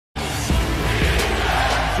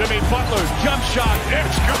Jimmy Butler, jump shot,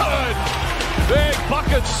 it's good. Big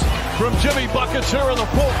buckets from Jimmy Buckets here in the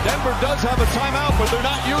fourth. Denver does have a timeout, but they're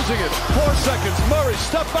not using it. 4 seconds, Murray,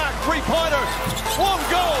 step back, three-pointer, won't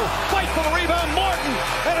go. Fight for the rebound, Martin,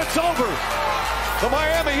 and it's over. The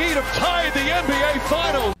Miami Heat have tied the NBA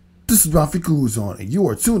Finals. This is Rafi Guzon, and you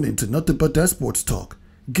are tuned in to Nothing But That Sports Talk.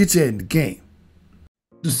 Get you in the game.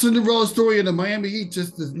 The Cinderella story of the Miami Heat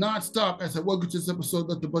just does not stop. As I welcome to this episode of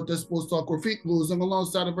Nothing But That Sports Talk, Rafi Guzon,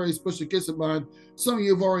 alongside a very special guest of mine. Some of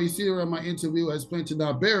you have already seen her in my interview as Planted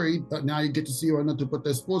Not Buried, but now you get to see her on Nothing But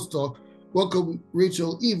That Sports Talk. Welcome,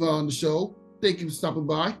 Rachel Eva, on the show. Thank you for stopping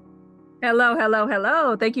by. Hello, hello,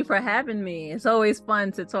 hello. Thank you for having me. It's always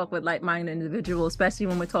fun to talk with like-minded individuals, especially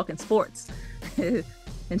when we're talking sports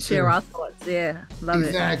and share our thoughts. Yeah, love it.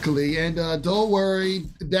 Exactly. And don't worry,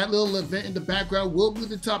 that little event in the background will be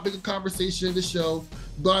the topic of conversation in the show.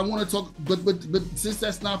 But I want to talk, but since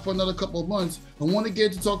that's not for another couple of months, I want to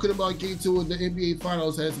get to talking about game 2 of the NBA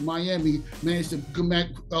Finals as Miami managed to come back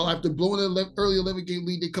after blowing an early 11-game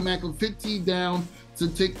lead. They come back from 15 down to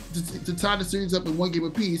tie the series up in 1 game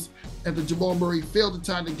apiece after Jamal Murray failed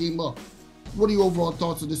to tie the game up. What are your overall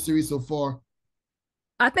thoughts of this series so far?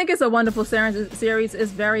 I think it's a wonderful series.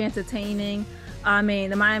 It's very entertaining. I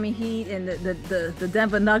mean, the Miami Heat and the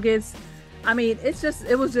Denver Nuggets. I mean,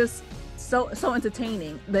 it was just so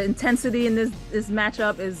entertaining. The intensity in this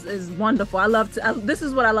matchup is wonderful. This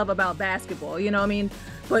is what I love about basketball. You know what I mean?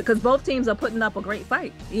 But because both teams are putting up a great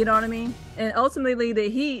fight. You know what I mean? And ultimately, the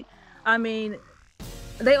Heat. I mean,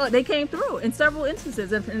 they came through in several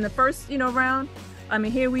instances in the first round. I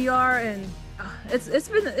mean, here we are, and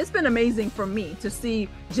it's been amazing for me to see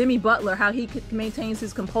Jimmy Butler, how he maintains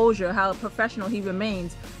his composure, how professional he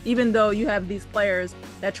remains, even though you have these players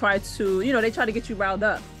that try to they try to get you riled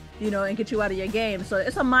up, and get you out of your game. So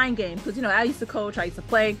it's a mind game because I used to coach, I used to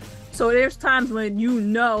play, so there's times when you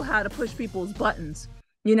know how to push people's buttons,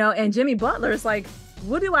 and Jimmy Butler is like,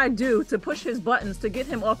 what do I do to push his buttons to get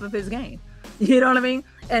him off of his game? You know what I mean?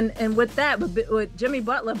 And with that, with Jimmy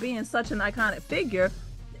Butler being such an iconic figure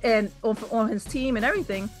and on his team and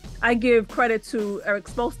everything, I give credit to Eric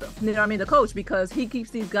Spoelstra, the coach, because he keeps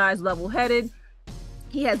these guys level-headed.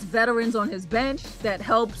 He has veterans on his bench that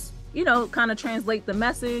helps, kind of translate the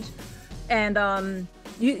message. And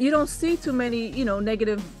you don't see too many,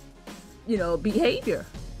 negative, behavior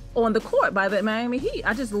on the court by the Miami Heat.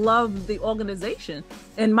 I just love the organization.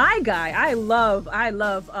 And my guy, I love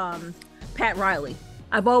Pat Riley.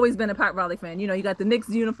 I've always been a Pat Riley fan. You got the Knicks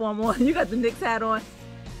uniform on, you got the Knicks hat on.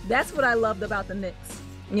 That's what I loved about the Knicks.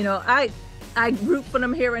 I root for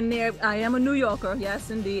them here and there. I am a New Yorker, yes,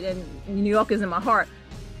 indeed, and New York is in my heart.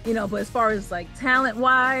 But as far as like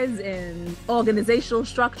talent-wise and organizational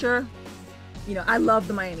structure, I love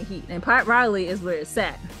the Miami Heat, and Pat Riley is where it's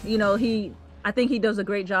at. I think he does a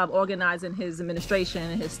great job organizing his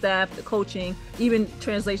administration, his staff, the coaching, even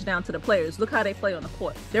translation down to the players. Look how they play on the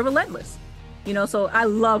court. They're relentless. So I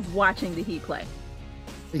love watching the Heat play.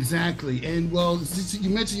 Exactly. And well, you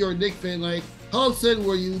mentioned you're a Knicks fan. Like, how upset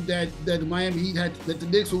were you that the Miami Heat that the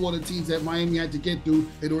Knicks were one of the teams that Miami had to get through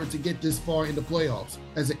in order to get this far in the playoffs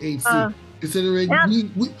as an 8 seed? Considering we got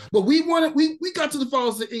to the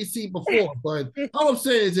finals as an 8 seed before, but how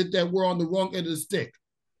upset is it that we're on the wrong end of the stick?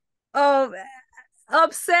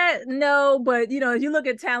 Upset, no, but you look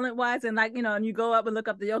at talent wise and and you go up and look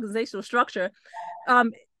up the organizational structure.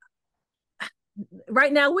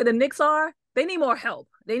 Right now, where the Knicks are, they need more help.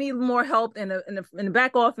 They need more help in the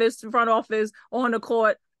back office, front office, on the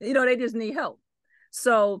court. They just need help.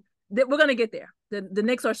 So we're going to get there. The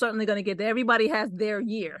Knicks are certainly going to get there. Everybody has their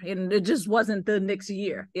year, and it just wasn't the Knicks'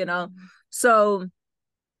 year, So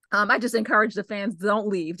I just encourage the fans, don't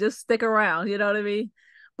leave. Just stick around, you know what I mean?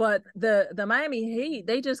 But the Miami Heat,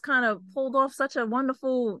 they just kind of pulled off such a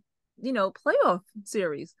wonderful, playoff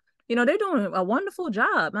series. They're doing a wonderful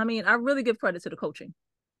job. I mean, I really give credit to the coaching.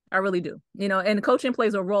 I really do. And coaching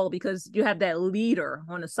plays a role because you have that leader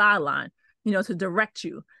on the sideline, to direct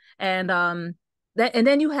you. And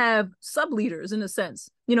then you have sub leaders in a sense.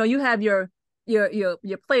 You have your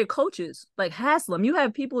player coaches like Haslam. You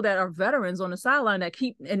have people that are veterans on the sideline that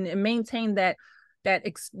keep and maintain that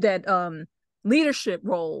leadership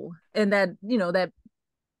role and that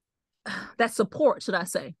support, should I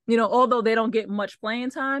say, although they don't get much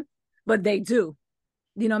playing time, but they do,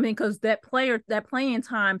 because that playing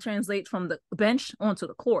time translates from the bench onto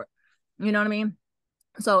the court, you know what I mean?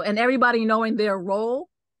 So, and everybody knowing their role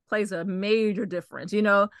plays a major difference,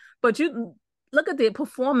 but you look at the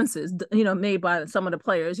performances, made by some of the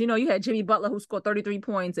players. You had Jimmy Butler, who scored 33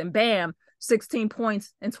 points, and Bam, 16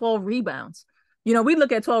 points and 12 rebounds. We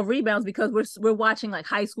look at 12 rebounds because we're watching like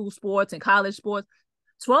high school sports and college sports.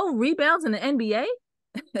 12 rebounds in the NBA.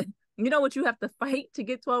 You know what you have to fight to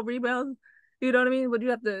get 12 rebounds? You know what I mean? What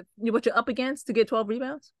you're up against to get 12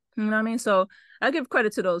 rebounds? You know what I mean? So I give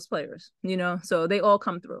credit to those players, so they all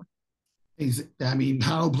come through. I mean,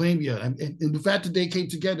 I don't blame you. And the fact that they came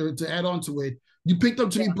together to add on to it, you picked up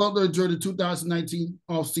Jimmy Butler during the 2019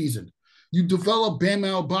 offseason. You developed Bam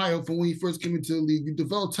Adebayo from when he first came into the league. You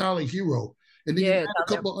developed Tyler Hero. And then you had a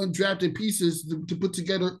couple of undrafted pieces to put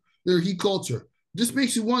together their Heat culture. This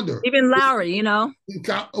makes you wonder. Even Lowry,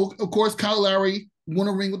 Of course, Kyle Lowry won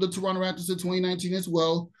a ring with the Toronto Raptors in 2019 as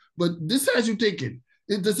well. But this has you thinking,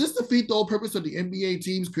 does this defeat the whole purpose of the NBA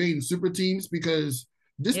teams creating super teams? Because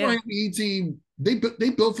this Miami Heat team, they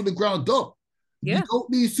built from the ground up. Yeah. You don't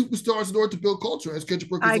need superstars in order to build culture, as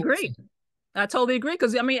Kendrick Perkins. I agree. I totally agree.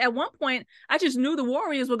 Because, I mean, at one point, I just knew the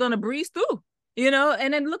Warriors were going to breeze through,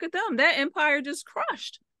 and then look at them. That empire just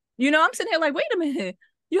crushed. I'm sitting here like, wait a minute.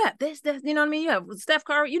 You have this, you know what I mean? You have Steph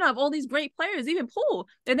Curry, you have all these great players, even Poole.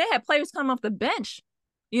 And they had players come off the bench,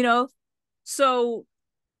 So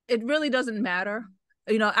it really doesn't matter.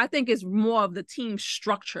 I think it's more of the team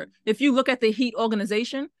structure. If you look at the Heat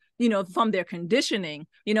organization, from their conditioning,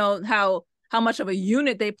 how much of a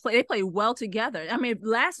unit they play well together. I mean,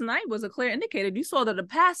 last night was a clear indicator. You saw that the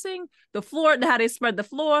passing, the floor, how they spread the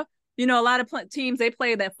floor. A lot of teams, they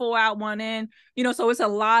play that 4 out, 1 in, so it's a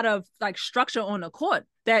lot of like structure on the court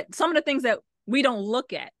that some of the things that we don't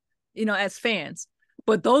look at, as fans,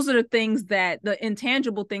 but those are the things that the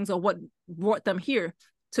intangible things are what brought them here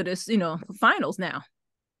to this, finals now.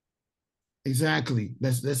 Exactly.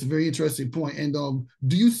 That's a very interesting point. And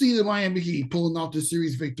do you see the Miami Heat pulling off the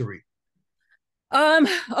series victory?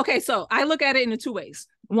 Okay, so I look at it in 2 ways.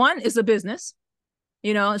 One is a business,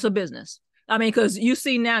 it's a business. I mean, because you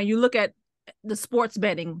see now, you look at the sports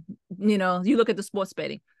betting, you look at the sports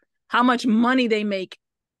betting, how much money they make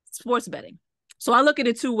sports betting. So I look at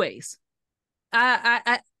it 2 ways.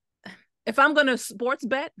 I if I'm going to sports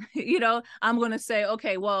bet, I'm going to say,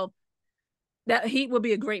 okay, well, that Heat will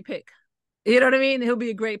be a great pick. You know what I mean? He'll be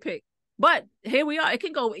a great pick. But here we are. It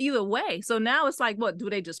can go either way. So now it's like, what, do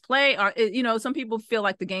they just play? Or, some people feel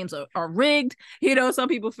like the games are rigged. Some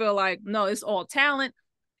people feel like, no, it's all talent.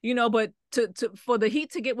 But for the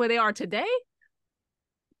Heat to get where they are today,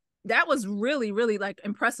 that was really, really like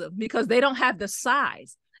impressive because they don't have the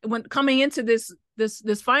size. When coming into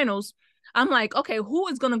this finals, I'm like, okay, who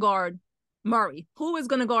is going to guard Murray? Who is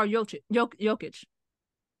going to guard Jokic? You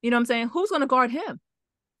know what I'm saying? Who's going to guard him?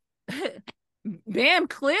 Bam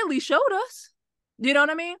clearly showed us. You know what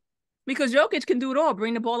I mean? Because Jokic can do it all.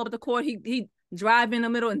 Bring the ball up the court. He drive in the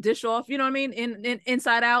middle and dish off. You know what I mean? In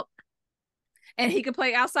inside out. And he can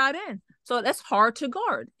play outside in. So that's hard to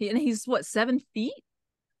guard. He's, 7 feet?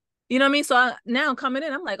 You know what I mean? So now coming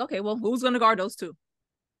in, I'm like, okay, well, who's going to guard those 2?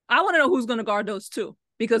 I want to know who's going to guard those 2.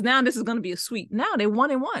 Because now this is going to be a sweep. Now they're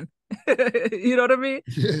 1-1. You know what I mean?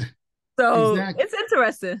 Yeah. So exactly. It's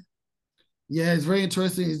interesting. Yeah, it's very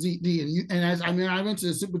interesting. And as I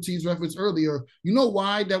mentioned the Super Teams reference earlier. You know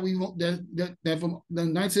why that from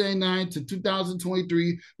 1999 to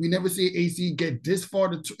 2023 we never see AC get this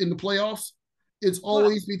far in the playoffs? It's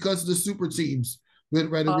always because of the Super Teams.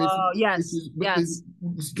 Yes.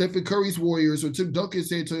 Stephen Curry's Warriors or Tim Duncan's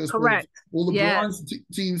San Antonio Spurs. Correct. Or LeBron's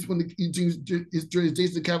teams when the teams during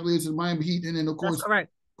Jason Cavaliers and Miami Heat, and then of course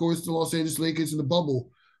the Los Angeles Lakers in the bubble.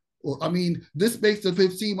 Well, I mean, this makes the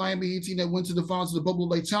 15 Miami Heat team that went to the finals of the bubble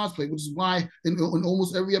like child's play, which is why in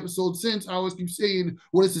almost every episode since I always keep saying,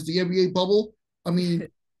 "What is this? The NBA bubble?" I mean,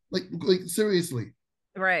 like seriously.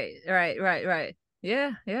 Right.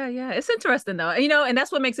 Yeah. It's interesting though, and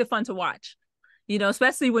that's what makes it fun to watch.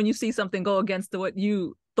 Especially when you see something go against what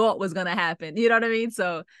you thought was going to happen. You know what I mean?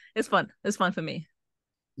 So it's fun. It's fun for me.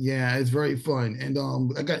 Yeah, it's very fun. And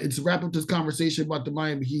it's to wrap up this conversation about the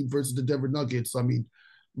Miami Heat versus the Denver Nuggets. I mean,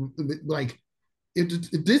 like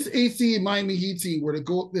if this AC and Miami Heat team were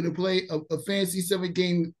to play a fancy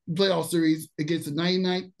 7-game playoff series against the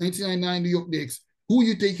 1999 New York Knicks, who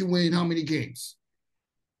you think you win how many games?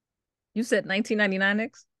 You said 1999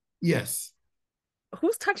 Knicks? Yes.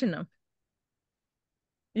 Who's touching them?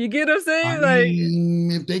 You get what I'm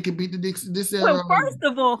saying? If they could beat the Knicks this era. Well, first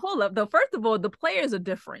of all, hold up. First of all, the players are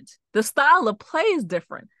different. The style of play is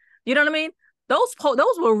different. You know what I mean? Those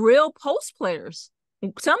were real post players.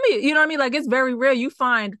 Tell me, you know what I mean? Like, it's very rare you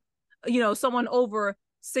find, someone over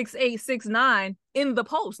 6'8", 6'9" in the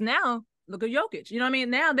post. Now, look at Jokic. You know what I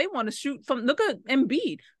mean? Now they want to shoot look at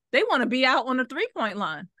Embiid. They want to be out on the 3-point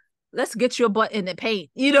line. Let's get your butt in the paint.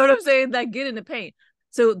 You know what I'm saying? Like, get in the paint.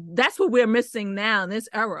 So that's what we're missing now in this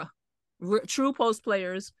era. True post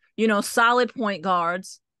players, solid point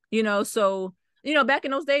guards, so back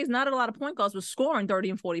in those days, not a lot of point guards were scoring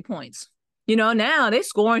 30 and 40 points. Now they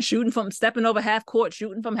scoring, shooting from stepping over half court,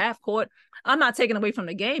 shooting from half court. I'm not taking away from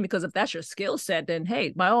the game, because if that's your skill set, then hey,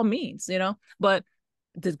 by all means, but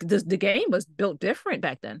the game was built different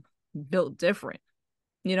back then, built different.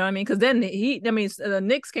 You know what I mean? Because then the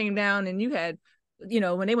Knicks came down, and you had,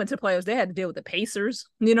 when they went to playoffs, they had to deal with the Pacers.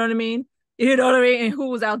 You know what I mean? And who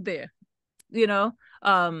was out there?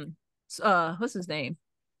 What's his name?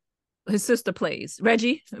 His sister plays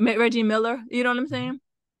Reggie Miller. You know what I'm saying?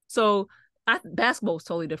 So basketball was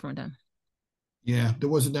totally different then. Yeah, there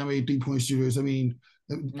wasn't that many 3-point shooters. I mean,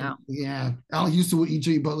 no. Yeah, Allen Houston would eat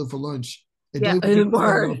Jay Butler for lunch. And don't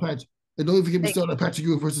even get me started on Patrick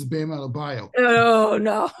Ewing versus Bam Adebayo. Oh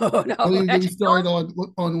no. Don't even get me started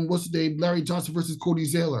on what's the name, Larry Johnson versus Cody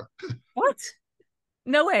Zeller. What?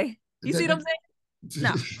 No way. You see what I'm saying?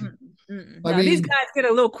 No. These guys get a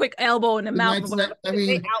little quick elbow in the mouth.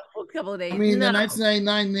 They out for a couple of days. The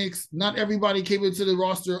 1999 Knicks, not everybody came into the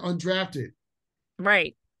roster undrafted.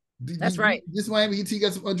 Right. That's right. This Miami Heat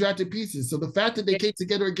got some undrafted pieces. So the fact that they came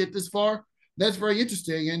together and get this far, that's very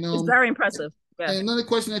interesting. And it's very impressive. Yeah. And another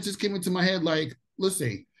question that just came into my head, like, let's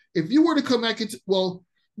say, if you were to come back into, let's say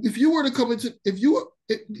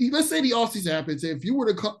the offseason happens, if you were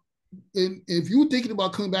to come, and if you were thinking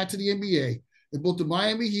about coming back to the NBA, and both the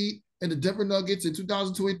Miami Heat and the Denver Nuggets in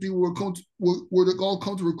 2023 were all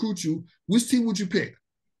come to recruit you, which team would you pick?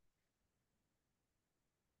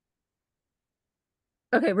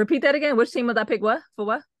 Okay, repeat that again. Which team would I pick? What for?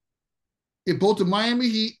 What? If both the Miami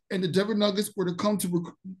Heat and the Denver Nuggets were to come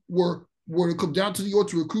down to New York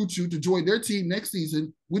to recruit you to join their team next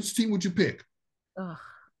season, which team would you pick?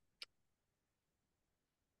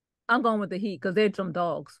 I'm going with the Heat because they're some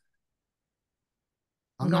dogs.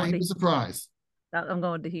 I'm not even surprised. I'm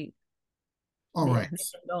going with the Heat. All right.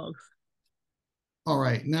 Dogs. All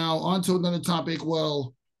right. Now on to another topic.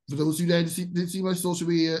 Well, for those of you that didn't see my social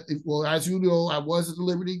media, as you know, I was at the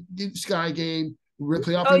Liberty Sky game. We were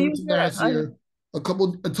playoff last year. A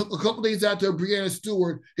couple days after Breanna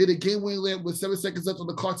Stewart hit a game-winning layup with 7 seconds left on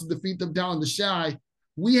the clock to defeat them down in the Shy,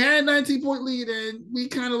 we had a 19-point lead, and we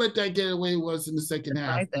kind of let that get away with us in the second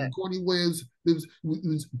half. And Courtney Williams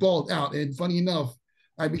was balled out. And funny enough,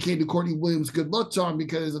 I became the Courtney Williams good luck charm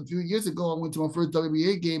because a few years ago I went to my first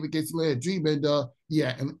WNBA game against Atlanta Dream,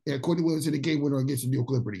 and Courtney Williams hit a game winner against the New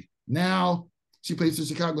York Liberty. Now she plays for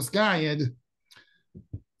Chicago Sky, and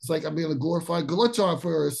it's like I'm being a glorified good luck charm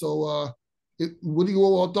for her. So, what are your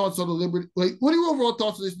overall thoughts on the Liberty? Like, what are your overall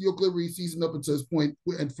thoughts on this New York Liberty season up until this point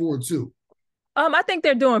and 4-2? I think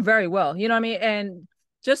they're doing very well. You know what I mean? And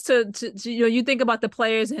just to you think about the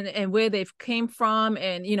players and where they've came from,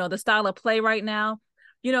 and the style of play right now.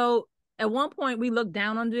 At one point we looked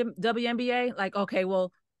down on the WNBA. Like, okay,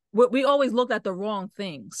 well, we always looked at the wrong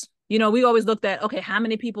things. We always looked at, okay, how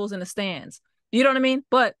many people's in the stands? You know what I mean?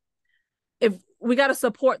 But if we got to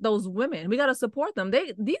support those women, we got to support them.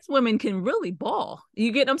 These women can really ball.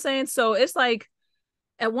 You get what I'm saying? So it's like,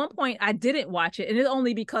 at one point I didn't watch it, and it's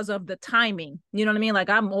only because of the timing. You know what I mean? Like,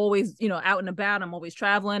 I'm always, out and about. I'm always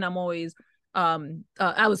traveling. I'm always,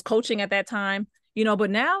 I was coaching at that time, but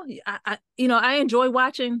now I enjoy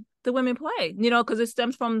watching the women play, because it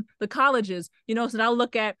stems from the colleges, so I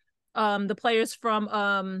look at the players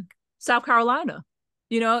from South Carolina,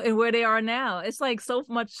 and where they are now. It's like so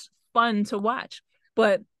much fun to watch.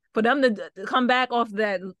 But for them to come back off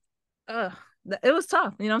that, it was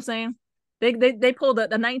tough. You know what I'm saying? They pulled a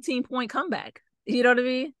 19-point comeback. You know what I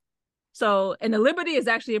mean? So, and the Liberty is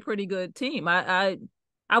actually a pretty good team. I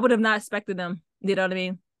would have not expected them. You know what I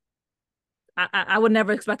mean? I would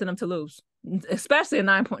never expected them to lose, especially a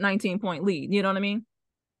 19-point lead. You know what I mean?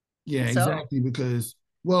 Yeah, exactly. Because,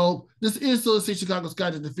 this is still the Chicago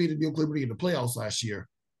Sky that defeated New York Liberty in the playoffs last year.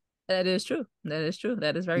 That is true. That is true.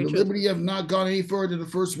 That is very true. The Liberty have not gone any further in the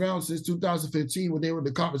first round since 2015 when they were in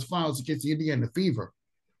the conference finals against the Indiana Fever.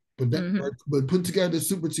 But put together the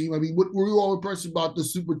super team. I mean, what were you all impressed about the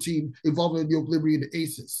super team involving the New York Liberty and the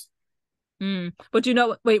Aces? But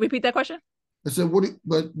wait, repeat that question. I said,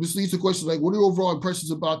 but this leads to questions like, what are your overall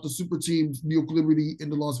impressions about the super teams, New York Liberty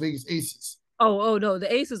and the Las Vegas Aces? Oh no,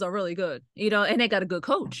 the Aces are really good, and they got a good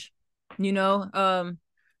coach,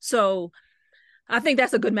 so I think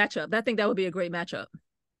that's a good matchup. I think that would be a great matchup,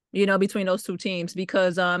 between those two teams,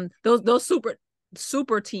 because those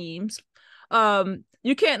super teams,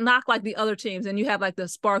 you can't knock like the other teams, and you have like the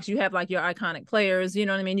Sparks, you have like your iconic players, you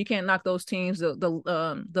know what I mean? You can't knock those teams,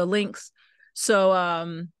 the Lynx. So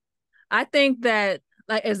I think that,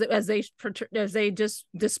 like, as they just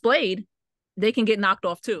displayed, they can get knocked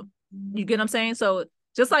off too. You get what I'm saying? So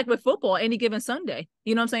just like with football, any given Sunday,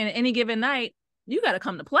 you know what I'm saying? Any given night, you got to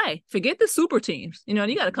come to play. Forget the super teams. You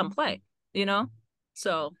got to come play.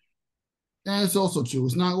 So. And it's also true.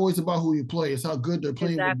 It's not always about who you play. It's how good they're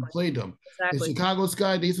playing when you play them. Exactly. In Chicago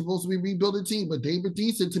Sky, they're supposed to be rebuilding team, but they were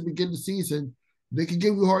decent to begin the season. They can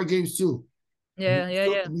give you hard games too. Yeah.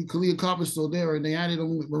 Kalia Copper's still there, and they added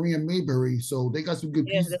on Maria Mayberry, so they got some good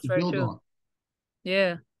pieces to build on.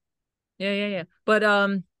 Yeah. But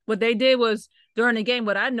what they did was during the game,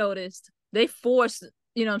 what I noticed, they forced,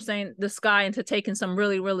 the Sky into taking some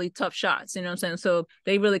really, really tough shots. So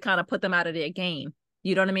they really kind of put them out of their game.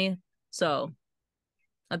 You know what I mean? So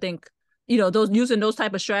I think, those using those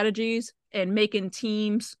type of strategies and making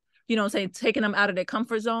teams, taking them out of their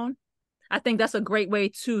comfort zone. I think that's a great way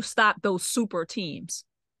to stop those super teams.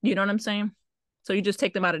 You know what I'm saying? So you just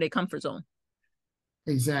take them out of their comfort zone.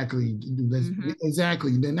 Exactly.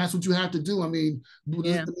 Exactly. Then that's what you have to do. I mean,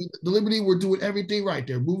 the Liberty were doing everything right.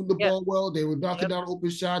 They're moving the ball well. They were knocking down open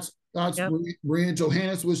shots. Maria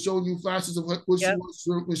Johannes was showing you flashes of what she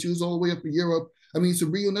was when she was all the way up in Europe. I mean,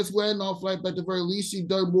 Sabrina, that's well enough, but at the very least, she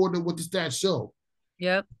done more than what the stats show.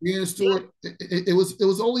 Yep. Brianna Stewart, it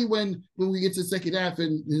was only when we get to the second half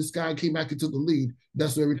and this guy came back into the lead,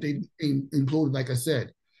 that's where everything imploded, like I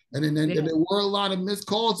said. And then there were a lot of missed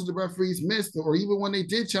calls that the referees missed, or even when they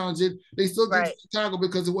did challenge it, they still get to Chicago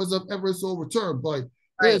because it was an ever so return. But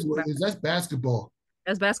that's basketball.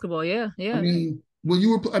 That's basketball, yeah. I mean,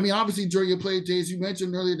 obviously during your play days, you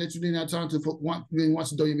mentioned earlier that you didn't have time to watch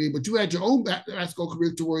the WNBA, but you had your own basketball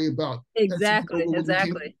career to worry about. Exactly.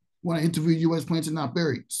 When I interviewed U.S. Plants and Not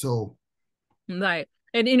Buried, so. Right.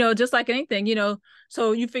 And, just like anything,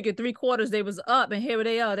 so you figured 3 quarters they was up, and here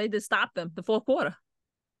they are. They just stopped them the 4th quarter.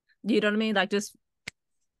 You know what I mean? Like, just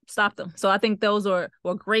stop them. So I think those were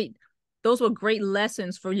great. Those were great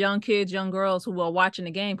lessons for young kids, young girls who were watching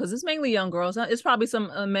the game, because it's mainly young girls. It's probably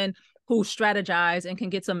some men who strategize and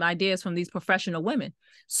can get some ideas from these professional women.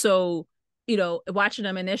 So, watching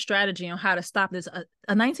them and their strategy on how to stop this,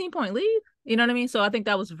 a 19-point lead, you know what I mean? So I think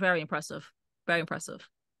that was very impressive. Very impressive.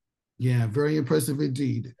 Yeah, very impressive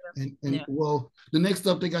indeed. Well, the next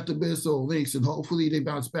up they got the Minnesota Lynx, and hopefully they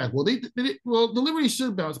bounce back. Well, the Liberty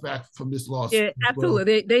should bounce back from this loss. Yeah,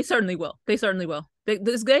 absolutely. Well. They certainly will. They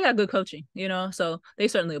got good coaching, so they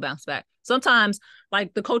certainly will bounce back. Sometimes,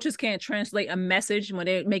 like, the coaches can't translate a message when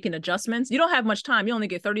they're making adjustments. You don't have much time. You only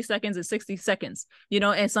get 30 seconds and 60 seconds,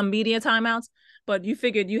 and some media timeouts. But you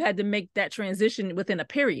figured you had to make that transition within a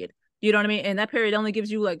period. You know what I mean? And that period only gives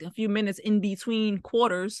you like a few minutes in between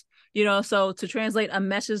quarters, so to translate a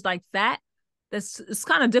message like that, it's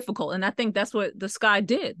kind of difficult. And I think that's what the Sky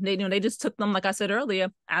did. They just took them, like I said earlier,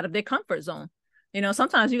 out of their comfort zone.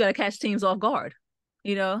 Sometimes you got to catch teams off guard,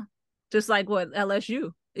 just like what LSU,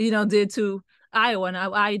 did to Iowa,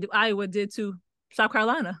 and Iowa did to South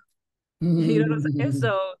Carolina. You know what I'm saying?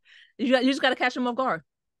 So you just got to catch them off guard.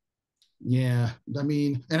 Yeah, I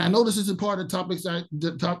mean, and I know this isn't part of the topics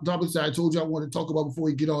that I told you I wanted to talk about before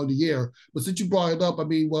we get on the air. But since you brought it up, I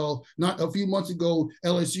mean, well, not a few months ago,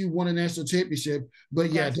 LSU won a national championship.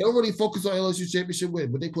 But yeah, they already focused on LSU championship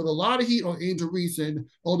win. But they put a lot of heat on Angel Reese and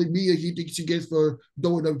all the media he thinks she gets for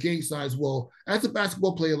throwing up gang signs. Well, as a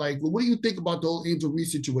basketball player, like, what do you think about the whole Angel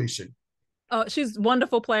Reese situation? She's a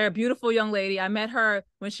wonderful player, beautiful young lady. I met her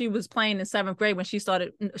when she was playing in 7th grade when she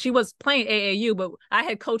started. She was playing AAU, but I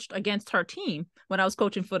had coached against her team when I was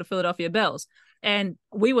coaching for the Philadelphia Bells. And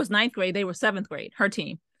we was 9th grade. They were 7th grade, her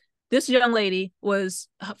team. This young lady was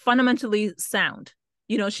fundamentally sound.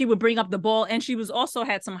 She would bring up the ball, and she was also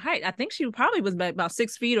had some height. I think she probably was about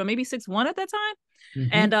 6 feet or maybe 6'1" at that time.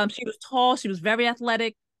 Mm-hmm. And she was tall. She was very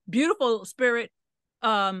athletic, beautiful spirit.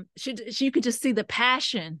 She could just see the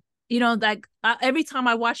passion. Every time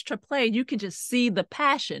I watched her play, you can just see the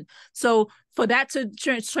passion. So for that to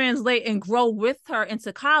translate and grow with her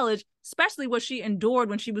into college, especially what she endured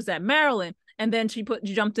when she was at Maryland, and then she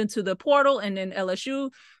jumped into the portal and then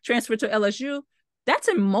LSU, transferred to LSU, that's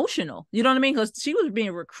emotional. You know what I mean? Because she was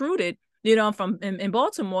being recruited, from in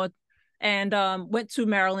Baltimore, and went to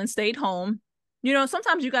Maryland, stayed home.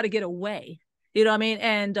 Sometimes you got to get away. You know what I mean?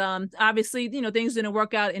 And obviously, things didn't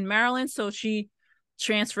work out in Maryland, so she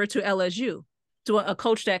transferred to LSU to a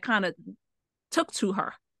coach that kind of took to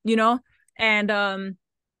her, and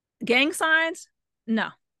gang signs, no.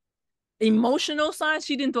 Emotional signs,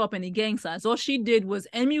 she didn't throw up any gang signs. All she did was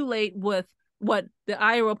emulate with what the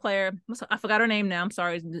Iowa player, I forgot her name now, I'm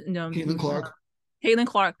sorry. Caitlin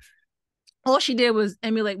Clark. All she did was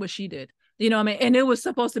emulate what she did. You know what I mean? And it was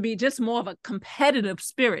supposed to be just more of a competitive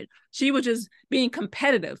spirit. She was just being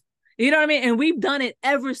competitive. You know what I mean? And we've done it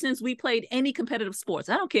ever since we played any competitive sports.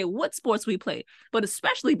 I don't care what sports we played, but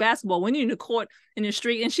especially basketball, when you're in the court, in the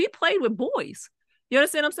street, and she played with boys. You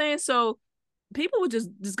understand what I'm saying? So people would just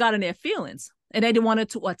got in their feelings, and they wanted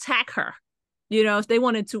to attack her. They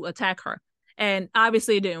wanted to attack her, and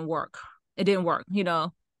obviously it didn't work. It didn't work.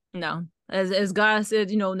 No. As God said,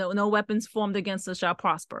 no weapons formed against us shall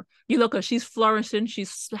prosper. You look her, she's flourishing,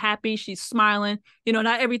 she's happy, she's smiling.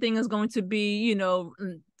 Not everything is going to be,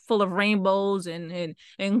 full of rainbows and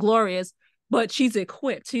glorious, but she's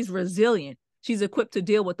equipped, she's resilient, she's equipped to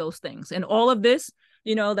deal with those things. And all of this,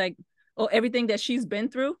 everything that she's been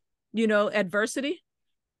through, adversity.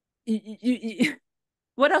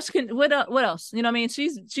 What else? What else?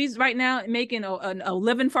 She's right now making a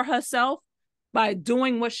living for herself by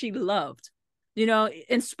doing what she loved,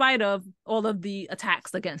 in spite of all of the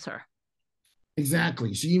attacks against her.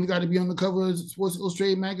 Exactly. She even got to be on the cover of Sports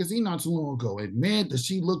Illustrated magazine not too long ago. And man, does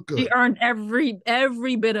she look good. She earned every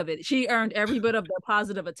bit of it. She earned every bit of the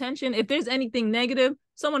positive attention. If there's anything negative,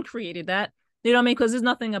 someone created that. You know what I mean? Because there's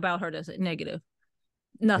nothing about her that's negative.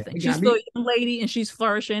 Nothing. She's still a young lady and she's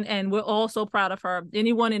flourishing, and we're all so proud of her.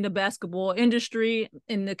 Anyone in the basketball industry,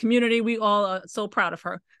 in the community, we all are so proud of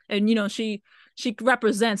her. And she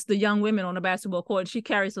represents the young women on the basketball court. She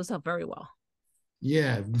carries herself very well.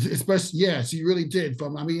 Yeah, especially, she really did.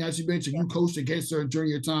 As you mentioned, you coached against her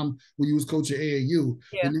during your time when you was coaching AAU.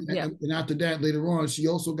 And after that, later on, she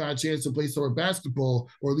also got a chance to play summer basketball,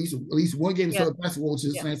 or at least one game of summer basketball, which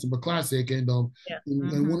is the Summer Classic. And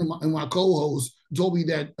and one of my co-hosts told me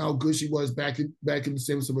that how good she was back in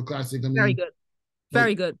the Summer Classic. Very good.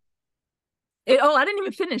 Very good. I didn't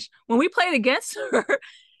even finish. When we played against her,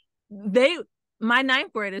 my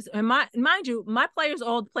ninth graders, and mind you, my players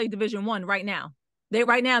all play Division I right now.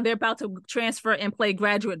 They're about to transfer and play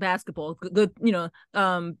graduate basketball, due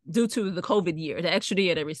to the COVID year, the extra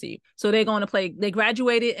year they received. So they're going to play, they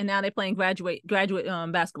graduated and now they're playing graduate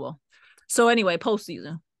basketball. So anyway,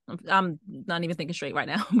 postseason. I'm not even thinking straight right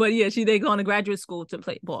now, but yeah, they're going to graduate school to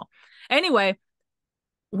play ball. Anyway,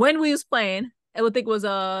 when we was playing, I would think it was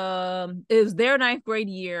their ninth grade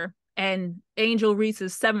year and Angel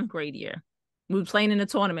Reese's seventh grade year. We were playing in the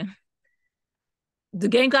tournament. The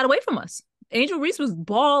game got away from us. Angel Reese was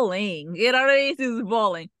balling. He was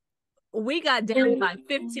balling. We got down by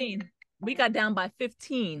 15.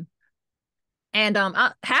 And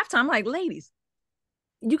at halftime, I'm like, ladies,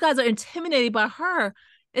 you guys are intimidated by her.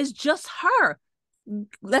 It's just her.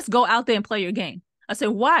 Let's go out there and play your game. I said,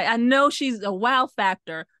 why? I know she's a wow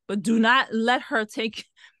factor, but don't let her take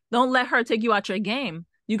you out your game.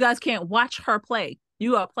 You guys can't watch her play.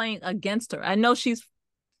 You are playing against her. I know she's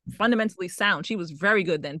fundamentally sound. She was very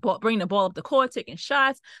good then, bringing the ball up the court, taking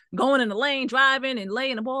shots, going in the lane, driving and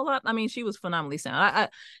laying the ball up. She was phenomenally sound.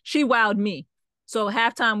 She wowed me. So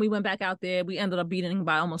halftime, we went back out there. We ended up beating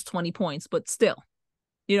by almost 20 points, but still,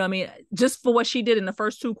 just for what she did in the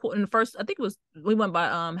first I think it was, we went by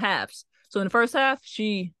halves. So in the first half,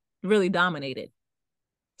 she really dominated.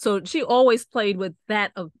 So she always played with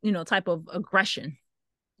that, type of aggression,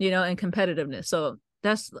 and competitiveness. So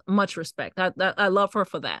that's much respect. I love her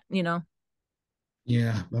for that, Yeah,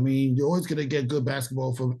 you're always gonna get good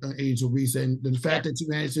basketball from Angel Reese, and the fact that you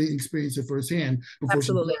managed to experience it firsthand before she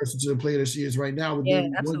flourished into the player that she is right now. With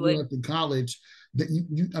one year left in college, that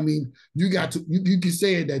you can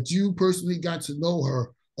say that you personally got to know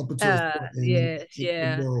her up until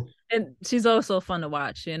and she's also fun to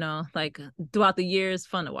watch. Like throughout the years,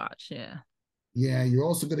 fun to watch. Yeah. Yeah, you're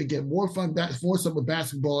also going to get more summer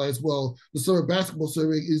basketball as well. The summer basketball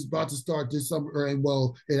survey is about to start this summer, and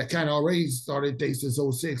it kind of already started thanks to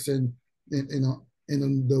 06 and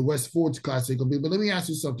in the West Forge Classic. But let me ask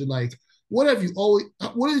you something: like, what are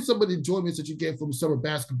some of the enjoyments that you get from summer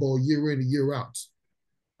basketball year in and year out?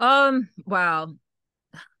 Wow.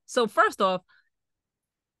 So first off,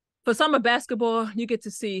 for summer basketball, you get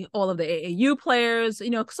to see all of the AAU players,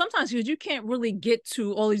 sometimes because you can't really get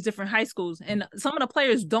to all these different high schools, and some of the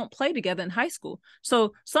players don't play together in high school.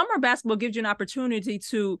 So summer basketball gives you an opportunity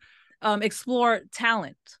to explore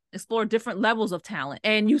talent, explore different levels of talent.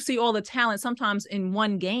 And you see all the talent sometimes in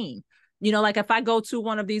one game. Like if I go to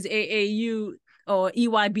one of these AAU or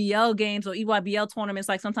EYBL games or EYBL tournaments,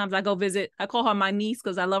 like sometimes I go visit, I call her my niece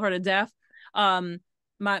because I love her to death.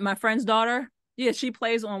 My friend's daughter, yeah, she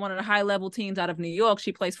plays on one of the high-level teams out of New York.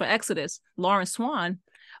 She plays for Exodus, Lauren Swan,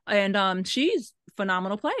 and she's a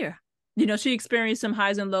phenomenal player. She experienced some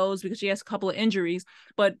highs and lows because she has a couple of injuries.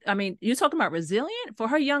 But, you're talking about resilient? For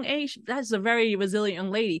her young age, that's a very resilient young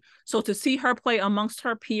lady. So to see her play amongst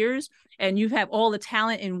her peers, and you have all the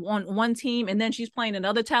talent in one team, and then she's playing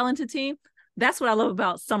another talented team, that's what I love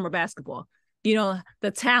about summer basketball. The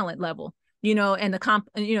talent level. And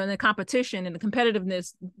the competition and the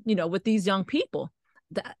competitiveness, with these young people.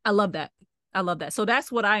 I love that. So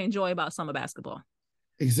that's what I enjoy about summer basketball.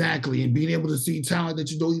 Exactly, and being able to see talent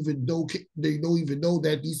that you don't even know they don't even know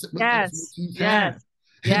that these Yes, teams have. yes,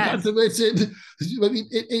 And not yes. to mention, I mean,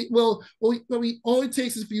 I mean, all it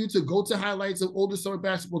takes is for you to go to highlights of older summer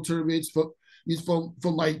basketball tournaments from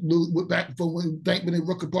like back from when Dykeman and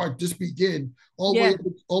Rucker Park just began, Yeah,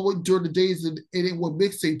 all the way during the days of it was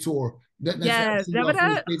mixtape tour. That's yes. actually Remember my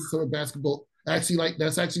first that? taste of summer basketball. Actually, like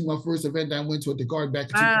that's actually my first event that I went to at the Garden back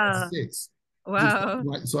in Wow, 2006. Just wow.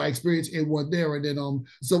 like so I experienced it one there, and then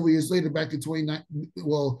several years later, back in 29.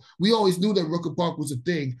 Well, we always knew that Rucker Park was a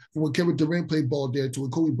thing from when Kevin Durant played ball there to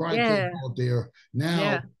when Kobe Bryant played Yeah, ball there. Now,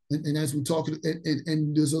 yeah. and as we talk,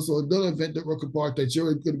 and there's also another event at Rucker Park that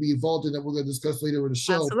you're going to be involved in that we're going to discuss later in the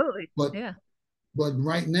show. Absolutely. But Yeah.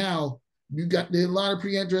 right now, there's a lot of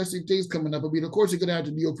pretty interesting things coming up. I mean, of course, you're going to have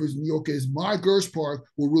the New York versus New York is my Gersh Park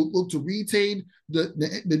will look to retain the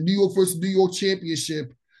New York versus New York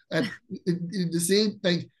championship. At in the same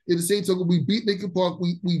thing, in the same token, we beat Lincoln Park.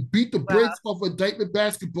 We beat the Wow. brakes off of Dykeman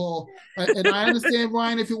basketball. And I understand,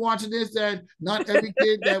 Ryan, if you're watching this, that not every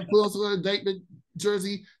kid that puts on a Dykeman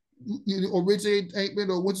jersey originated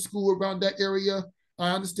Dykeman or went to school around that area.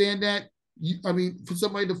 I understand that. I mean, for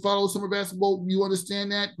somebody to follow summer basketball, you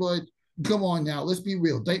understand that, but come on now, let's be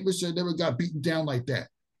real. Dykeman should never got beaten down like that.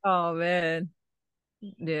 Oh man.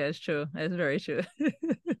 Yeah, it's true. It's very true.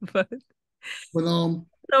 But But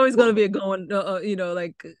it's always going to well, be a going,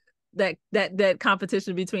 like that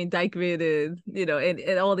competition between Dykeman and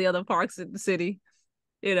and all the other parks in the city.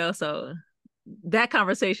 So that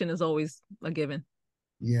conversation is always a given.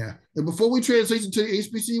 yeah. And before we transition to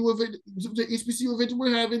the HBCU event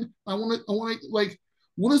we're having, I want to like,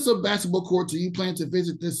 what are some basketball courts do you plan to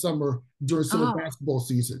visit this summer during summer Oh, basketball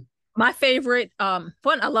season? my favorite fun.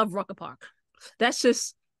 I love Rucker Park. That's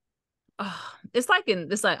just it's like in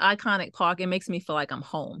this like iconic park. It makes me feel like I'm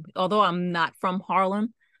home. Although I'm not from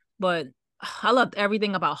Harlem, but I loved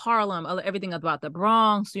everything about Harlem. I loved everything about the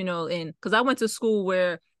Bronx, and because I went to school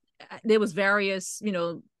where there was various,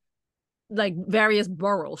 like various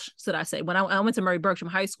boroughs, should I say. When I went to Murray Bergsham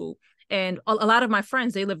High School, and a lot of my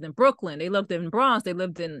friends, they lived in Brooklyn, they lived in Bronx, they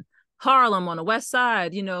lived in Harlem on the West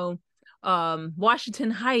Side,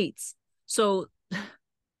 Washington Heights. So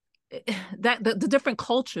that the different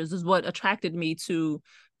cultures is what attracted me to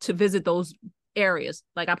visit those areas.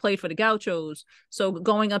 Like I played for the Gauchos, so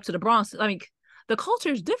going up to the Bronx, I mean, the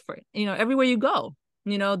culture is different. Everywhere you go,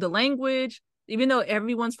 the language. Even though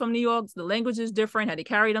everyone's from New York, the language is different. How they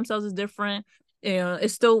carry themselves is different.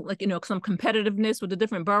 It's still like some competitiveness with the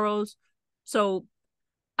different boroughs. So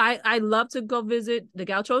I love to go visit the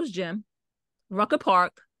Gauchos gym, Rucker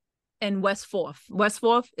Park, and West Fourth. West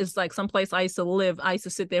Fourth is like someplace I used to live. I used to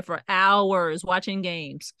sit there for hours watching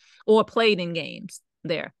games or played in games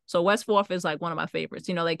there. So West Fourth is like one of my favorites.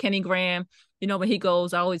 Like Kenny Graham, when he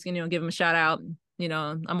goes, I always, give him a shout out.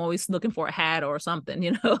 I'm always looking for a hat or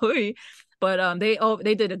something, But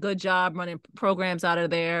they did a good job running programs out of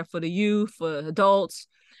there for the youth, for adults,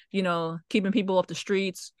 keeping people off the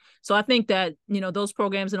streets. So I think that those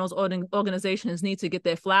programs and those organizations need to get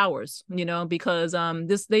their flowers, because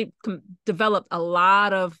they developed a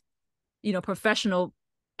lot of professional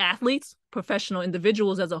athletes, professional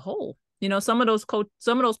individuals as a whole. Some of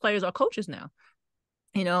those players are coaches now.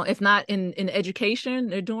 If not in education,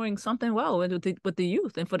 they're doing something well with the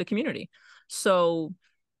youth and for the community. So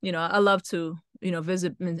I love to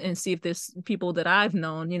visit and see if there's people that I've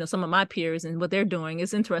known, some of my peers and what they're doing.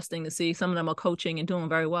 It's interesting to see. Some of them are coaching and doing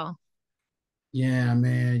very well. Yeah,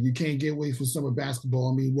 man, you can't get away from summer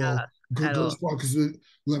basketball. I mean, well, At all. Gersh Park is,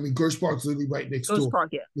 Gersh Park is literally right next Ghost door. Park,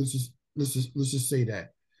 yeah. Let's just say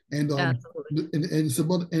that. And Absolutely.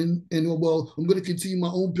 well, I'm going to continue my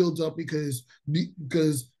own build up because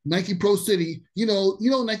Nike Pro City,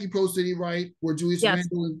 Nike Pro City, right? Where Julius Yes.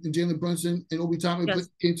 Randle and Jalen Brunson and Obi Toppin Yes.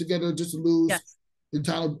 came together just to lose. Yes. And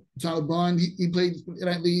Tyler Bond, he played in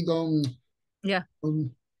that league. Yeah. I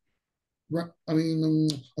mean,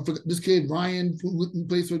 I forgot this kid Ryan who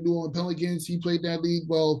plays for New Orleans Pelicans. He played that league.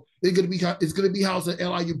 Well, it's gonna be housed at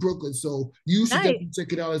LIU Brooklyn, so you should definitely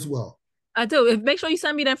check it out as well. I do. Make sure you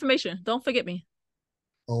send me the information. Don't forget me.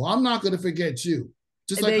 Oh, I'm not gonna forget you.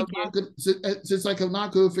 Just like Thank you. I'm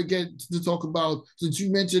not gonna forget to talk about, since you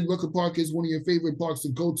mentioned Rucker Park is one of your favorite parks to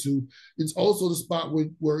go to. It's also the spot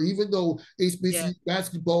where even though HBCU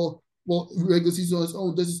basketball, well, regular season on its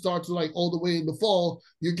own doesn't start to like all the way in the fall.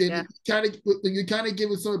 You're kind of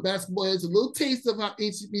giving some of basketball as a little taste of how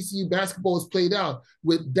HBCU basketball is played out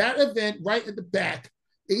with that event right at the back,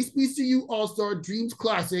 HBCU All-Star Dreams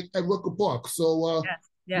Classic at Rucker Park. So,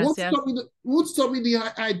 yes. What's tell me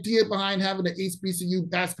the idea behind having an HBCU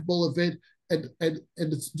basketball event and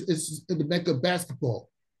it's in the Mecca of basketball?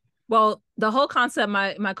 Well, the whole concept,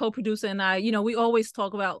 my co-producer and I, we always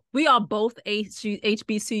talk about, we are both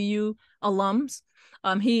HBCU alums.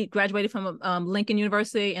 He graduated from Lincoln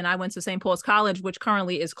University, and I went to St. Paul's College, which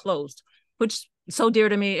currently is closed, which is so dear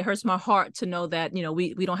to me. It hurts my heart to know that,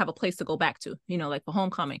 we don't have a place to go back to, like for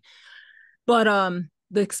homecoming. But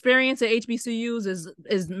the experience at HBCUs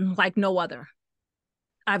is like no other.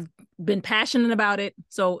 I've been passionate about it.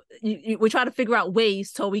 So we try to figure out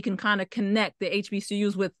ways so we can kind of connect the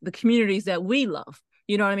HBCUs with the communities that we love.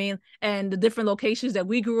 You know what I mean? And the different locations that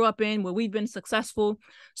we grew up in where we've been successful.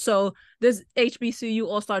 So this HBCU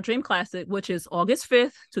All-Star Dream Classic, which is August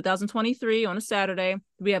 5th, 2023 on a Saturday.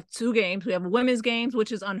 We have 2 games. We have women's games,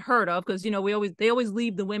 which is unheard of because, they always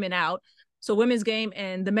leave the women out. So women's game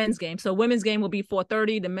and the men's game. So women's game will be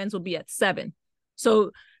 4:30. The men's will be at 7.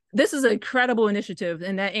 So this is an incredible initiative,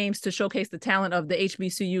 and that aims to showcase the talent of the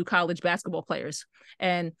HBCU college basketball players.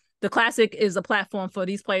 And the Classic is a platform for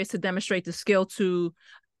these players to demonstrate the skill to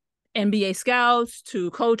NBA scouts,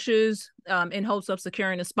 to coaches, in hopes of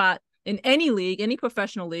securing a spot in any league, any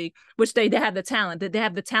professional league, which they have the talent. That they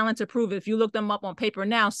have the talent to prove it. If you look them up on paper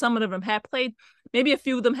now, some of them have played, maybe a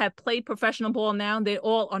few of them have played professional ball now. They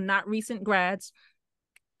all are not recent grads.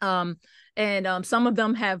 And some of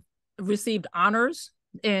them have received honors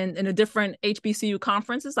in the different HBCU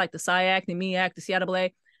conferences like the SIAC, the MEAC, the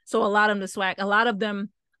CIAA. So a lot of them, the SWAC, a lot of them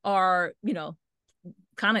are,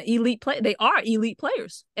 kind of elite play. They are elite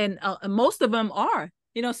players. And most of them are,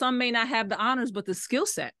 some may not have the honors, but the skill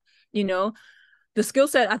set, the skill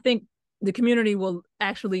set, I think the community will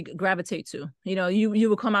actually gravitate to. You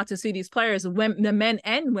will come out to see these players, the men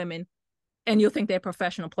and women, and you'll think they're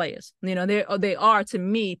professional players. They are, to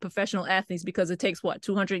me, professional athletes because it takes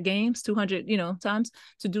 200 games, 200, times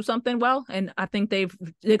to do something well. And I think they're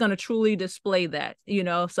going to truly display that,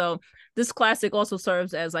 So this Classic also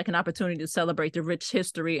serves as like an opportunity to celebrate the rich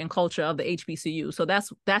history and culture of the HBCU. So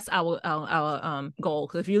that's our goal.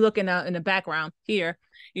 Because if you look in the background here,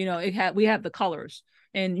 we have the colors,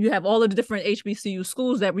 and you have all of the different HBCU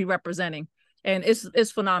schools that we're representing. And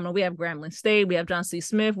it's phenomenal. We have Grambling State, we have John C.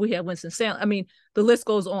 Smith, we have Winston-Salem. I mean, the list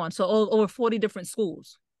goes on. So over 40 different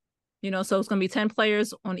schools, so it's going to be 10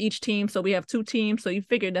 players on each team. So we have 2 teams. So you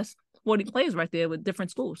figure that's 40 players right there with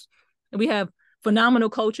different schools. And we have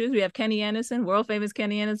phenomenal coaches. We have Kenny Anderson, world famous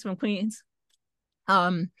Kenny Anderson from Queens.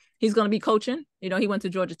 He's going to be coaching. He went to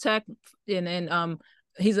Georgia Tech, and then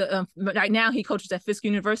he's right now he coaches at Fisk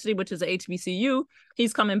University, which is a HBCU.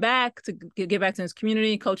 He's coming back to get back to his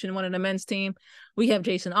community, coaching one of the men's team. We have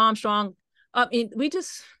Jason Armstrong. We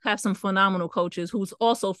just have some phenomenal coaches who's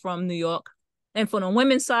also from New York. And for the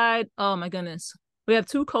women's side, oh my goodness, we have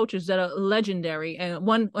 2 coaches that are legendary, and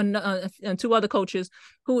and 2 other coaches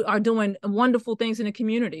who are doing wonderful things in the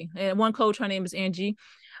community. And one coach, her name is Angie,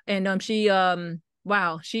 and she's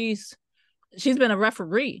been a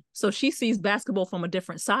referee, so she sees basketball from a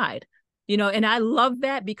different side, and I love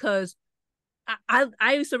that because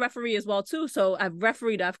I used to referee as well too. So I've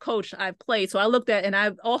refereed, I've coached, I've played. So I looked at, and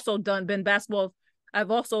I've also been basketball.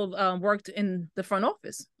 I've also worked in the front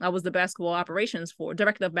office. I was the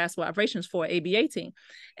director of basketball operations for an ABA team.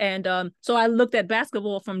 And so I looked at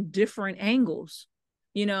basketball from different angles,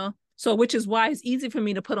 so which is why it's easy for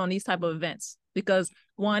me to put on these type of events, because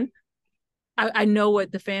one, I know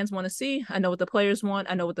what the fans want to see. I know what the players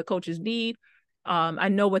want. I know what the coaches need. I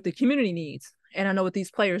know what the community needs, and I know what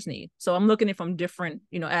these players need. So I'm looking at it from different,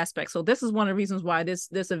 aspects. So this is one of the reasons why this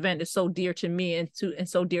event is so dear to me and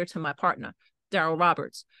so dear to my partner, Daryl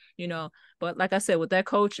Roberts. But like I said, with that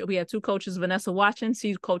coach, we have 2 coaches. Vanessa Watkins,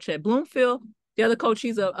 she's coach at Bloomfield. The other coach,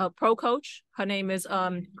 she's a pro coach. Her name is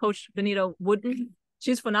Coach Benita Wooden.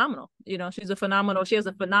 She's phenomenal. She has a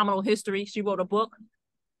phenomenal history. She wrote a book.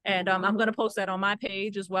 And I'm going to post that on my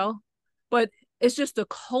page as well. But it's just the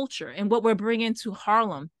culture and what we're bringing to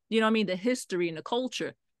Harlem. The history and the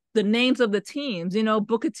culture, the names of the teams,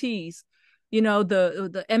 Booker T's,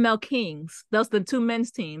 the ML Kings. That's the 2 men's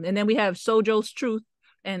team. And then we have Sojo's Truth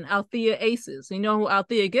and Althea Aces. You know who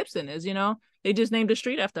Althea Gibson is, They just named a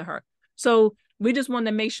street after her. So we just want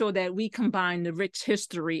to make sure that we combine the rich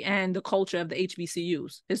history and the culture of the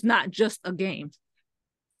HBCUs. It's not just a game.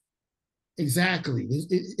 Exactly.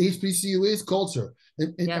 HBCU is culture.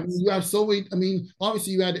 And yes. I mean, you have so many,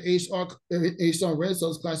 obviously you had the HR Red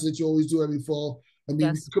Sox class that you always do every fall.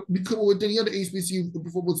 Yes. You come up with any other HBCU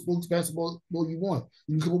football, sports, basketball you want.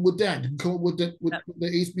 You can come up with that. You can come up with the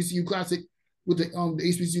HBCU Classic, with the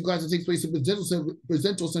HBCU Classic that takes place in the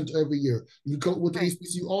Presidential Center every year. You can come up with the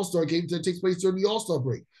HBCU All-Star game that takes place during the All-Star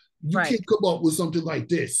break. You can't come up with something like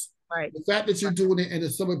this. Right. The fact that you're doing it in a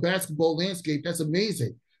summer basketball landscape, that's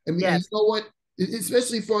amazing. And you know what?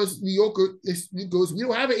 especially for us New Yorker, because we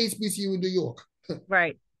don't have an HBCU in New York.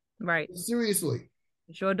 Right. Right. Seriously.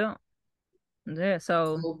 You sure don't. Yeah.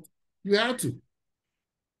 So you have to.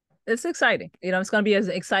 It's exciting. It's going to be an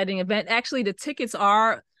exciting event. Actually, the tickets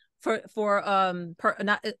are not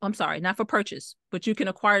for purchase, but you can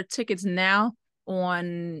acquire tickets now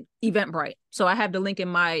on Eventbrite. So I have the link in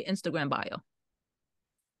my Instagram bio.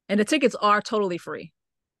 And the tickets are totally free.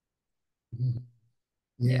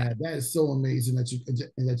 Yeah, that is so amazing that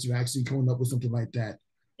you're actually coming up with something like that.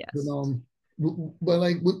 Yes. But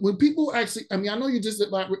like when people actually, I mean, I know you just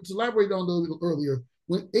elaborated on a little earlier.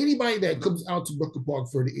 When anybody that comes out to Rucker Park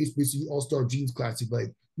for the HBCU All-Star Jeans Classic,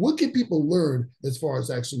 like what can people learn as far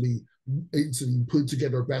as actually putting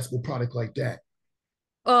together a basketball product like that?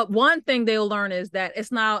 One thing they'll learn is that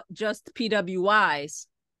it's not just PWIs,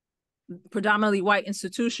 predominantly white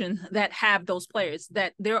institutions, that have those players,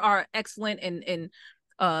 that there are excellent and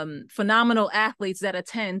phenomenal athletes that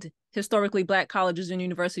attend historically Black colleges and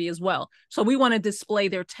university as well. So we want to display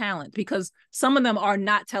their talent because some of them are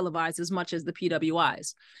not televised as much as the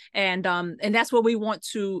PWIs. And that's what we want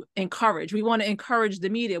to encourage. We want to encourage the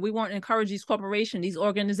media. We want to encourage these corporations, these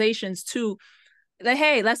organizations to like,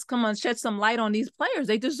 hey, let's come on, shed some light on these players.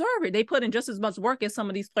 They deserve it. They put in just as much work as some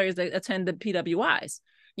of these players that attend the PWIs,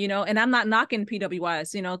 and I'm not knocking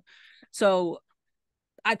PWIs, so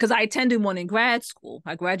because I attended one in grad school.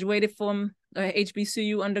 I graduated from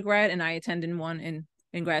HBCU undergrad and I attended one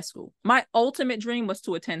in grad school. My ultimate dream was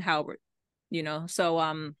to attend Howard, so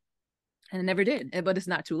and I never did, but it's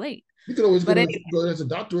not too late. You could always go as a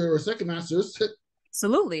doctorate or a second master's.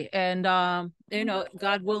 Absolutely. And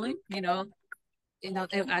God willing,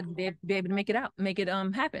 I'd be able to make it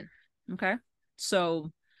happen. Okay.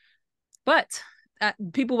 So, but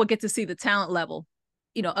people will get to see the talent level,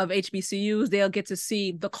 of HBCUs. They'll get to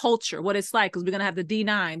see the culture, what it's like, because we're going to have the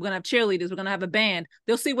D9, we're going to have cheerleaders, we're going to have a band.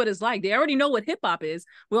 They'll see what it's like. They already know what hip hop is.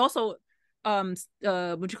 We're also,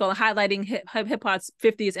 highlighting hip hop's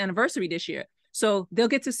 50th anniversary this year. So they'll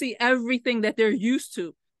get to see everything that they're used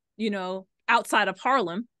to, outside of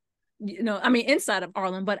Harlem, inside of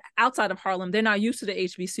Harlem, but outside of Harlem, they're not used to the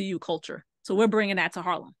HBCU culture. So we're bringing that to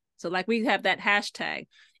Harlem. So like we have that hashtag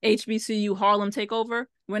HBCU Harlem Takeover.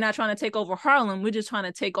 We're not trying to take over Harlem. We're just trying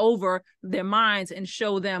to take over their minds and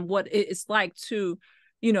show them what it's like to,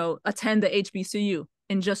 attend the HBCU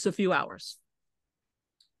in just a few hours.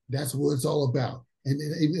 That's what it's all about. And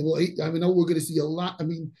I know we're going to see a lot. I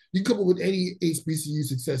mean, you come up with any HBCU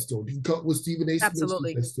success story. You can come up with Stephen A. Smith's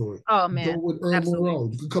success story. Oh man, you can come up with Earl Monroe.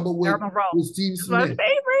 You can come up with Steve Smith. My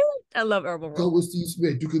favorite. I love Earl Monroe. Go with Steve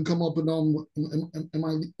Smith. You can come up with am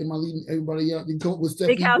I leading everybody out? You can come up with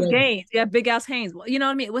Stephanie Big House Reddy. Gaines. Yeah, Big House Haynes. You know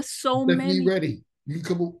what I mean? It was so Stephanie many. Reddy. You can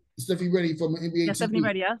come up with Stephanie Reddy from an NBA. Yeah, Stephanie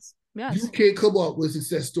Reddy. Yes. Yes. You can't come up with a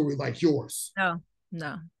success story like yours.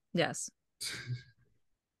 No. Yes.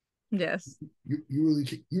 Yes. You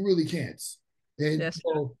really can't. And yes,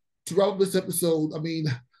 throughout this episode, I mean,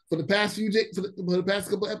 for the past few days, for the past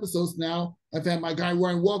couple of episodes now, I've had my guy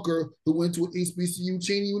Ryan Walker, who went to HBCU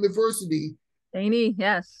Cheney University. Cheney,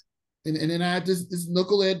 yes. And then I had this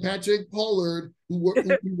knucklehead Patrick Pollard who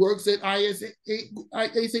works at ISA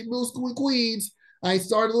Middle School in Queens. I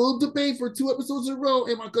started a little debate for 2 episodes in a row,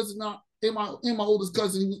 and my cousin, and my oldest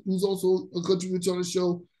cousin, who's also a contributor on the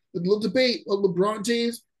show, a little debate of LeBron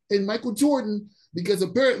James and Michael Jordan, because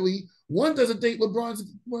apparently one doesn't think LeBron's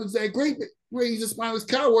that great, where he's a spineless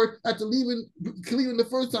coward after leaving Cleveland the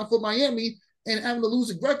first time for Miami and having a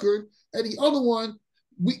losing record, and the other one,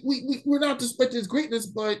 we're not disrespecting his greatness,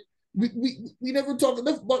 but we never talk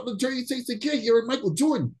enough about the Jersey State here and Michael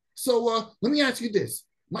Jordan. So let me ask you this: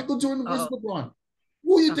 Michael Jordan versus LeBron,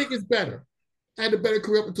 who do you think is better? Had a better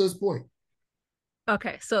career up until this point?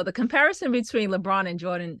 Okay, so the comparison between LeBron and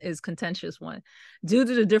Jordan is contentious one due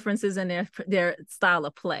to the differences in their style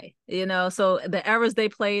of play. So the eras they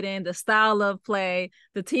played in, the style of play,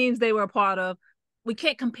 the teams they were a part of, we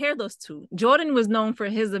can't compare those two. Jordan was known for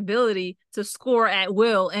his ability to score at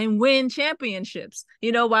will and win championships,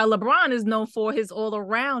 while LeBron is known for his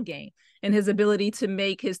all-around game and his ability to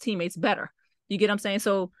make his teammates better. You get what I'm saying?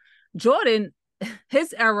 So Jordan,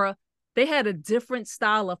 his era, they had a different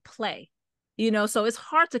style of play. So it's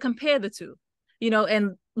hard to compare the two,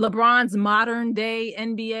 and LeBron's modern day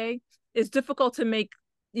NBA, it's difficult to make,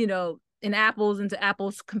 an apples into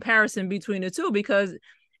apples comparison between the two, because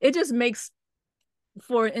it just makes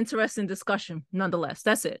for an interesting discussion. Nonetheless,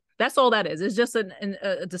 that's it. That's all that is. It's just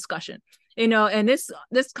a discussion, and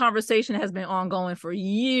this conversation has been ongoing for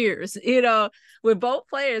years, with both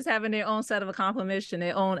players having their own set of accomplishments and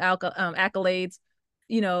their own accolades.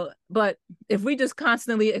 but if we just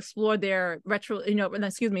constantly explore their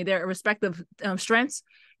their respective strengths,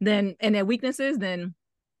 then and their weaknesses, then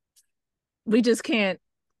we just can't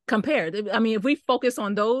compare. I mean, if we focus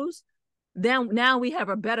on those, then now we have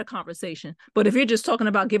a better conversation. But if you're just talking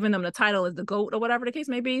about giving them the title as the GOAT or whatever the case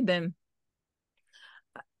may be, then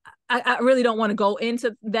I really don't want to go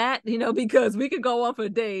into that, because we could go on for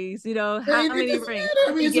days, how many rings,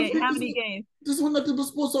 how many games. This is what nothing but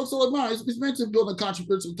sports talk so about. It's meant to build on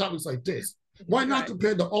controversial topics like this. Why not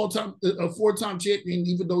compare the all-time, four-time champion,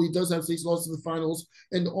 even though he does have 6 losses in the finals,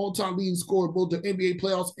 and the all-time leading scorer both the NBA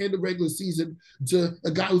playoffs and the regular season, to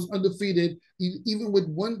a guy who's undefeated, even with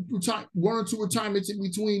one or two retirements in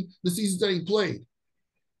between the seasons that he played?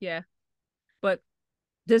 Yeah, but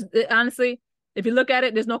honestly, if you look at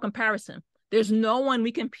it, there's no comparison. There's no one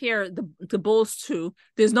we compare the Bulls to.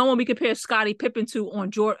 There's no one we compare Scottie Pippen to on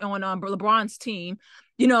LeBron's team.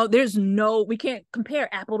 We can't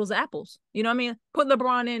compare apples to apples. You know what I mean? Put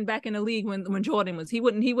LeBron back in the league when Jordan was. He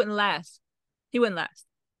wouldn't last. He wouldn't last.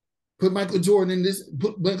 Put Michael Jordan in this.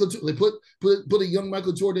 Put a young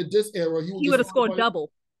Michael Jordan in this era. He would have scored double.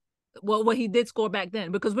 Well, what he did score back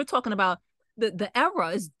then, because we're talking about the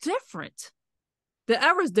era is different. The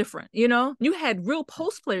era is different. You had real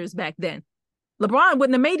post players back then. LeBron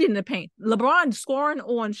wouldn't have made it in the paint. LeBron scoring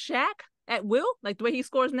on Shaq at will, like the way he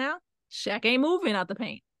scores now. Shaq ain't moving out the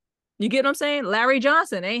paint. You get what I'm saying? Larry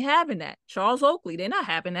Johnson ain't having that. Charles Oakley, they're not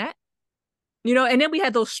having that. And then we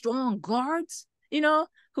had those strong guards,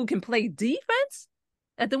 who can play defense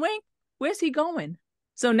at the wing. Where's he going?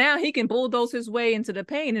 So now he can bulldoze his way into the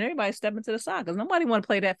paint and everybody stepping to the side because nobody want to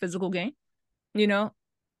play that physical game,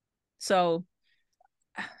 So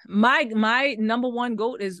my number one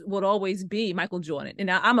GOAT would always be Michael Jordan.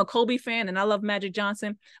 And I'm a Kobe fan and I love Magic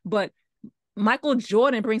Johnson, but Michael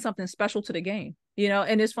Jordan brings something special to the game,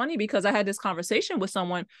 and it's funny because I had this conversation with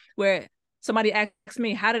someone where somebody asked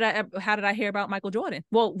me, how did I hear about Michael Jordan?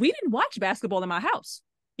 Well, we didn't watch basketball in my house.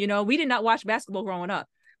 We did not watch basketball growing up.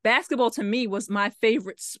 Basketball to me was my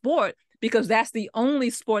favorite sport because that's the only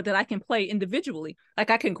sport that I can play individually. Like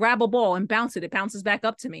I can grab a ball and bounce it. It bounces back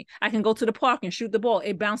up to me. I can go to the park and shoot the ball.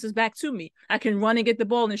 It bounces back to me. I can run and get the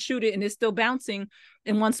ball and shoot it. And it's still bouncing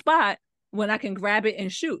in one spot when I can grab it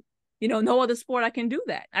and shoot. No other sport I can do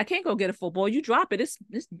that. I can't go get a football. You drop it. It's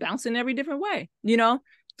bouncing every different way,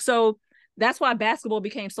 So that's why basketball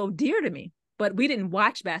became so dear to me. But we didn't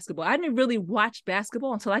watch basketball. I didn't really watch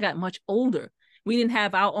basketball until I got much older. We didn't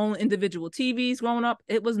have our own individual TVs growing up.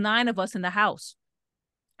 It was 9 of us in the house.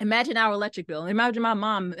 Imagine our electric bill. Imagine my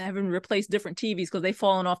mom having replaced different TVs because they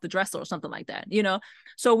fallen off the dresser or something like that,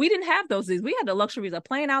 So we didn't have those things. We had the luxuries of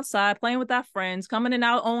playing outside, playing with our friends, coming in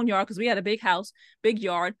our own yard because we had a big house, big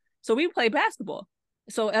yard. So we played basketball.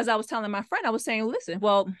 So as I was telling my friend, I was saying, listen,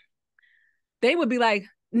 well, they would be like,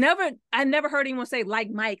 I never heard anyone say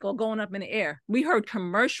like Mike or going up in the air. We heard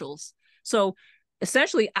commercials. So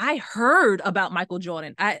essentially, I heard about Michael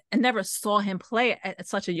Jordan. I never saw him play at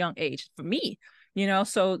such a young age for me,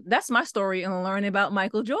 so that's my story in learning about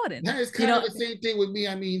Michael Jordan. That is kind of the same thing with me.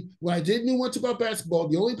 I mean, when I didn't know much about basketball,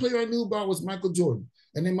 the only player I knew about was Michael Jordan.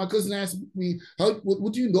 And then my cousin asked me,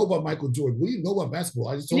 what do you know about Michael Jordan? What do you know about basketball?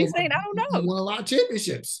 I just told him, I don't know. He won a lot of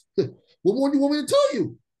championships. What more do you want me to tell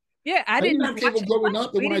you? Yeah, I didn't have cable growing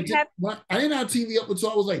up. And I didn't have TV up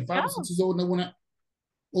until I was like 5 or 6 years old. And then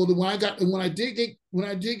when I did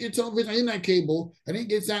get television, I didn't have cable. I didn't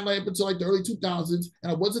get satellite up until like the early 2000s,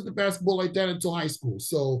 and I wasn't the basketball like that until high school.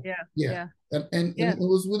 So yeah. And it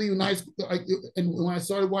was really nice. And when I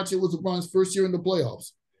started watching, it was LeBron's first year in the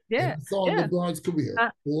playoffs. Yeah, I saw LeBron's career.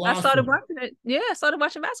 I started watching it. Yeah, I started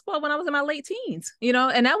watching basketball when I was in my late teens.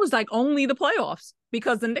 And that was like only the playoffs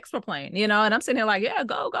because the Knicks were playing. And I'm sitting here like, yeah,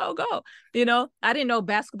 go. I didn't know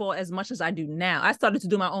basketball as much as I do now. I started to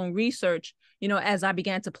do my own research, as I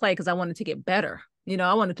began to play because I wanted to get better.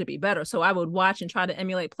 I wanted to be better. So I would watch and try to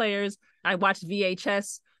emulate players. I watched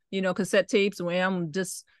VHS, cassette tapes where I'm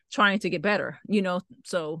just trying to get better,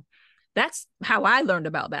 so that's how I learned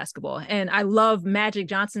about basketball. And I love Magic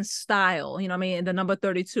Johnson's style, and the number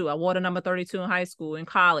 32. I wore the number 32 in high school, in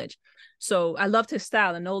college. So I loved his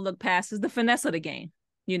style. And no look passes, the finesse of the game,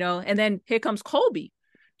 and then here comes Kobe.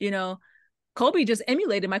 Kobe just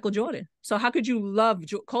emulated Michael Jordan. So how could you love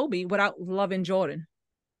Kobe without loving Jordan?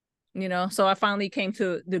 So I finally came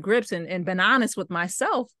to the grips and been honest with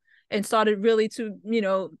myself and started really to,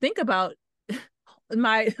 think about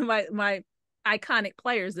my iconic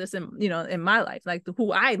players in my life, like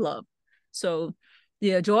who I love. So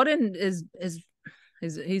yeah, Jordan is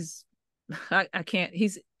I can't,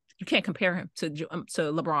 you can't compare him to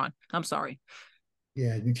LeBron. I'm sorry.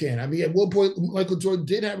 Yeah, you can. I mean, at one point, Michael Jordan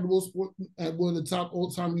did have the most at one of the top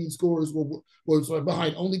all-time leading scorers, was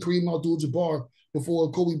behind only Kareem Abdul-Jabbar before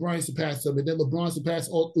Kobe Bryant surpassed him, and then LeBron surpassed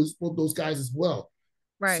all those guys as well.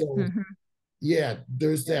 Right. So, yeah,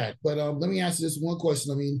 there's that. But let me ask you this one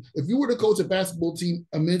question. I mean, if you were to coach a basketball team,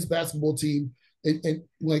 a men's basketball team, and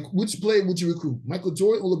like, which player would you recruit, Michael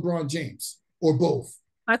Jordan or LeBron James, or both?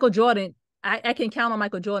 Michael Jordan. I can count on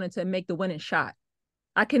Michael Jordan to make the winning shot.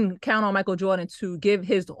 I can count on Michael Jordan to give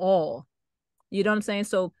his all. You know what I'm saying?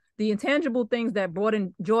 So the intangible things that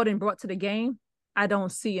Jordan brought to the game, I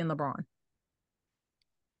don't see in LeBron.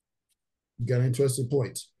 You got an interesting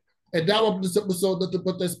point. And now up this episode, nothing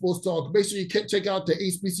but that sports talk. Make sure you check out the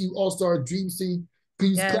HBCU All-Star Dreams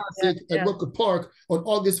Classic at Rucker Park on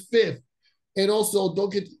August 5th. And also,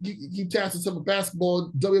 don't keep tasking some of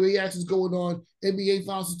basketball. WNBA action is going on. NBA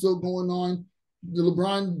finals are still going on. The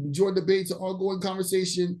LeBron Jordan debates are ongoing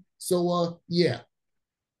conversation. So, yeah.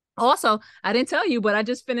 Also, I didn't tell you, but I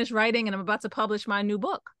just finished writing and I'm about to publish my new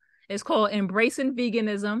book. It's called Embracing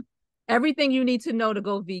Veganism, Everything You Need to Know to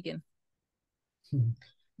Go Vegan.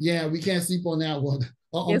 Yeah, we can't sleep on that one.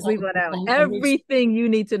 Can't sleep on that one. Everything you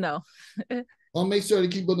need to know. I'll make sure to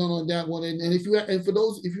keep it on that one. And if you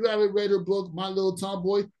haven't read her book, My Little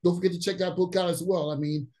Tomboy, don't forget to check that book out as well. I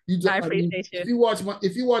mean, I appreciate you. If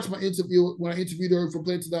you watch my interview when I interviewed her for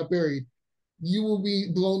Planted Not Buried, you will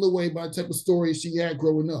be blown away by the type of stories she had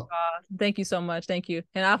growing up. Thank you so much. Thank you.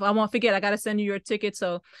 And I won't forget. I got to send you your ticket,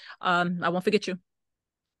 so I won't forget you.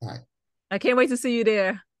 All right. I can't wait to see you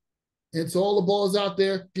there. And to all the balls out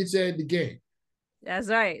there, get your head in the game. That's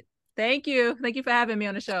right. Thank you. Thank you for having me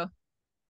on the show.